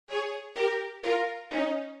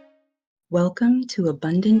Welcome to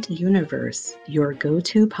Abundant Universe, your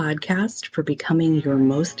go-to podcast for becoming your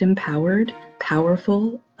most empowered,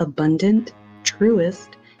 powerful, abundant,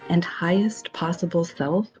 truest, and highest possible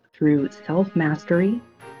self through self-mastery,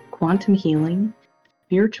 quantum healing,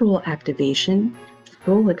 spiritual activation,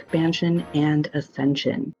 soul expansion, and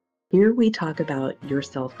ascension. Here we talk about your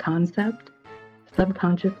self-concept,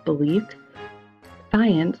 subconscious beliefs,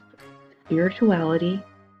 science, spirituality,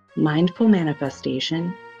 mindful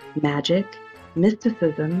manifestation, magic,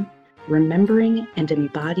 mysticism, remembering and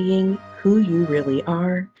embodying who you really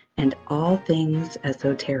are, and all things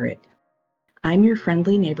esoteric. I'm your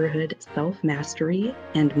friendly neighborhood self-mastery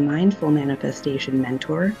and mindful manifestation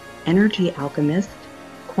mentor, energy alchemist,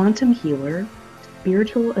 quantum healer,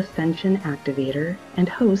 spiritual ascension activator, and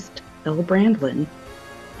host, Elle Brandlin.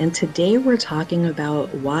 And today we're talking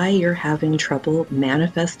about why you're having trouble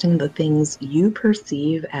manifesting the things you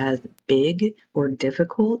perceive as big or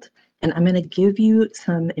difficult. And I'm going to give you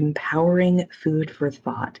some empowering food for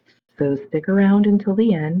thought. So stick around until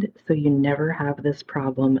the end so you never have this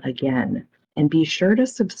problem again. And be sure to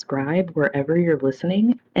subscribe wherever you're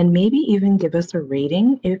listening and maybe even give us a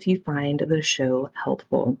rating if you find the show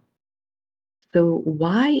helpful. So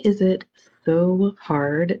why is it so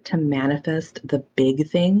hard to manifest the big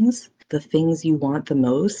things, the things you want the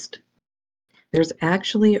most? There's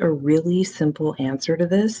actually a really simple answer to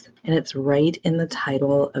this, and it's right in the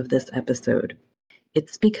title of this episode.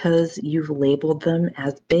 It's because you've labeled them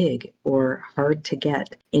as big or hard to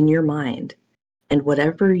get in your mind. And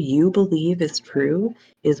whatever you believe is true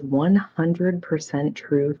is 100%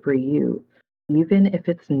 true for you, even if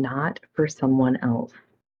it's not for someone else.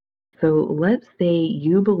 So let's say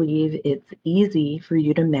you believe it's easy for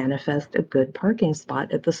you to manifest a good parking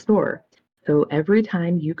spot at the store. So every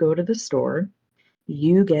time you go to the store,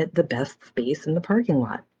 you get the best space in the parking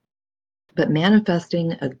lot. But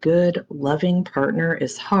manifesting a good, loving partner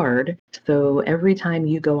is hard. So every time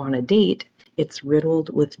you go on a date, it's riddled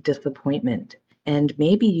with disappointment. And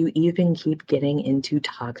maybe you even keep getting into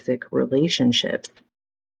toxic relationships.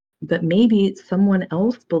 But maybe someone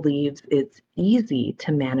else believes it's easy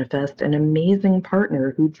to manifest an amazing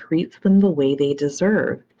partner who treats them the way they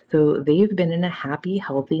deserve. So they've been in a happy,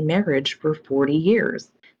 healthy marriage for 40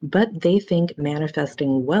 years. But they think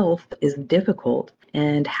manifesting wealth is difficult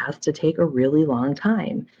and has to take a really long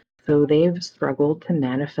time. So they've struggled to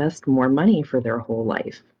manifest more money for their whole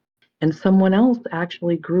life. And someone else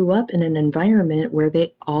actually grew up in an environment where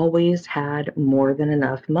they always had more than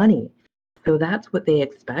enough money. So that's what they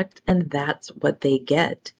expect, and that's what they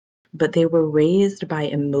get. But they were raised by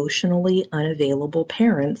emotionally unavailable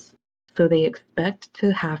parents, so they expect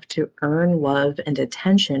to have to earn love and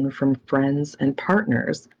attention from friends and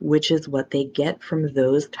partners, which is what they get from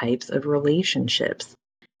those types of relationships.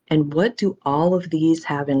 And what do all of these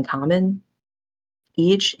have in common?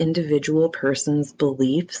 Each individual person's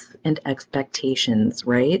beliefs and expectations,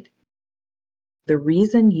 right? The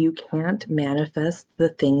reason you can't manifest the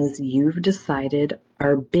things you've decided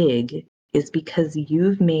are big is because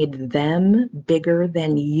you've made them bigger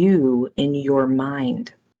than you in your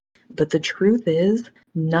mind. But the truth is,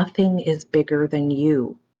 nothing is bigger than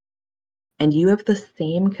you. And you have the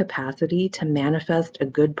same capacity to manifest a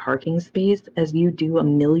good parking space as you do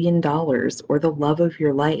 $1 million or the love of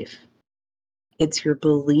your life. It's your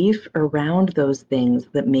belief around those things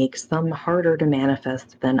that makes some harder to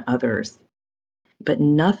manifest than others. But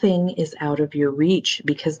nothing is out of your reach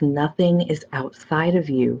because nothing is outside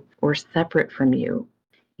of you or separate from you.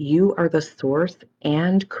 You are the source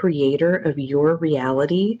and creator of your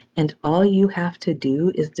reality, and all you have to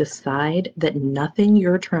do is decide that nothing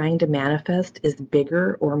you're trying to manifest is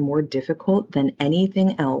bigger or more difficult than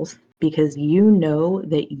anything else because you know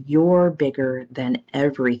that you're bigger than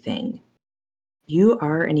everything. You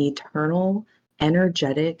are an eternal,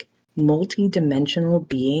 energetic, multi-dimensional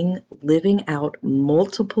being living out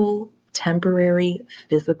multiple temporary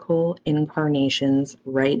physical incarnations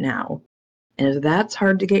right now. And if that's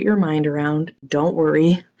hard to get your mind around, don't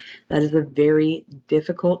worry. That is a very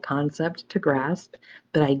difficult concept to grasp,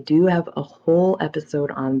 but I do have a whole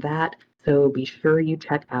episode on that. So be sure you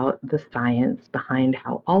check out the science behind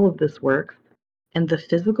how all of this works. And the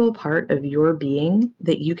physical part of your being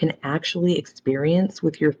that you can actually experience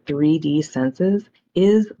with your 3D senses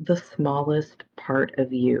is the smallest part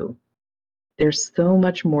of you. There's so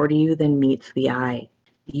much more to you than meets the eye.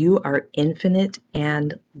 You are infinite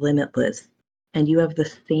and limitless, and you have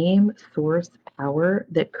the same source power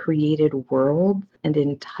that created worlds and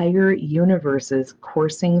entire universes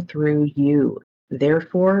coursing through you.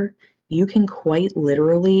 Therefore, you can quite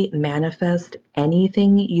literally manifest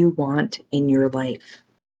anything you want in your life.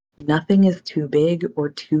 Nothing is too big or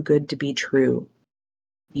too good to be true.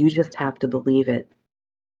 You just have to believe it.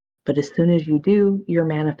 But as soon as you do, your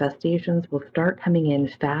manifestations will start coming in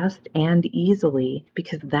fast and easily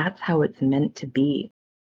because that's how it's meant to be.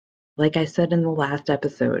 Like I said in the last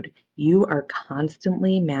episode, you are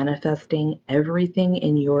constantly manifesting everything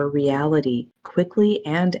in your reality quickly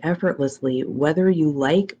and effortlessly, whether you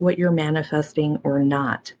like what you're manifesting or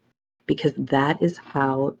not, because that is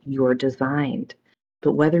how you're designed.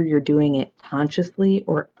 But whether you're doing it consciously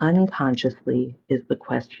or unconsciously is the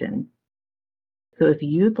question. So if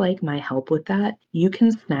you'd like my help with that, you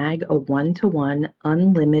can snag a one-to-one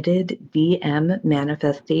unlimited DM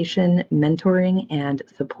manifestation mentoring and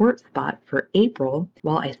support spot for April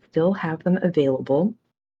while I still have them available.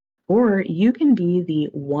 Or you can be the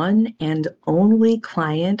one and only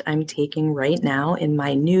client I'm taking right now in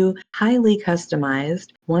my new highly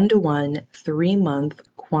customized one-to-one 3-month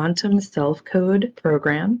quantum self-code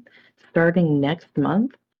program starting next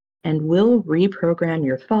month, and we'll reprogram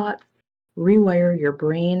your thoughts, rewire your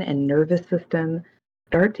brain and nervous system,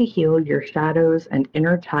 start to heal your shadows and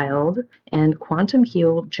inner child, and quantum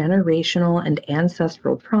heal generational and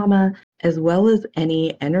ancestral trauma, as well as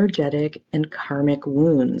any energetic and karmic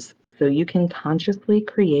wounds, so you can consciously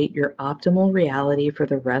create your optimal reality for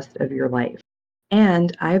the rest of your life.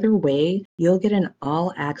 And either way, you'll get an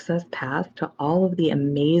all-access pass to all of the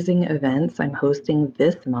amazing events I'm hosting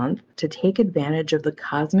this month to take advantage of the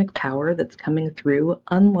cosmic power that's coming through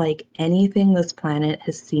unlike anything this planet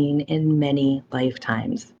has seen in many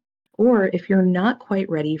lifetimes. Or if you're not quite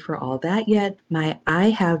ready for all that yet, my I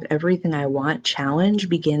Have Everything I Want challenge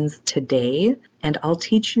begins today, and I'll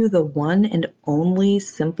teach you the one and only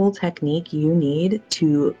simple technique you need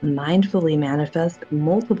to mindfully manifest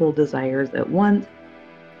multiple desires at once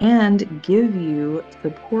and give you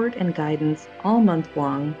support and guidance all month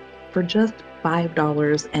long for just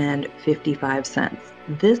 $5.55.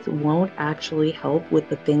 This won't actually help with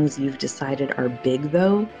the things you've decided are big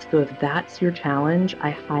though, so if that's your challenge, I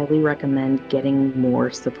highly recommend getting more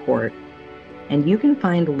support. And you can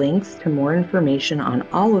find links to more information on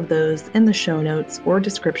all of those in the show notes or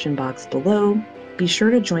description box below. Be sure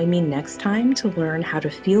to join me next time to learn how to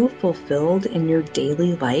feel fulfilled in your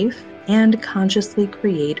daily life and consciously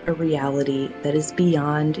create a reality that is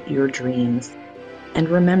beyond your dreams. And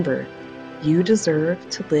remember, you deserve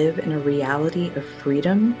to live in a reality of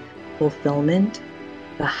freedom, fulfillment,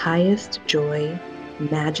 the highest joy,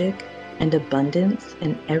 magic, and abundance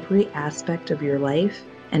in every aspect of your life.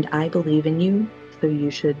 And I believe in you, so you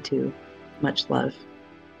should too. Much love.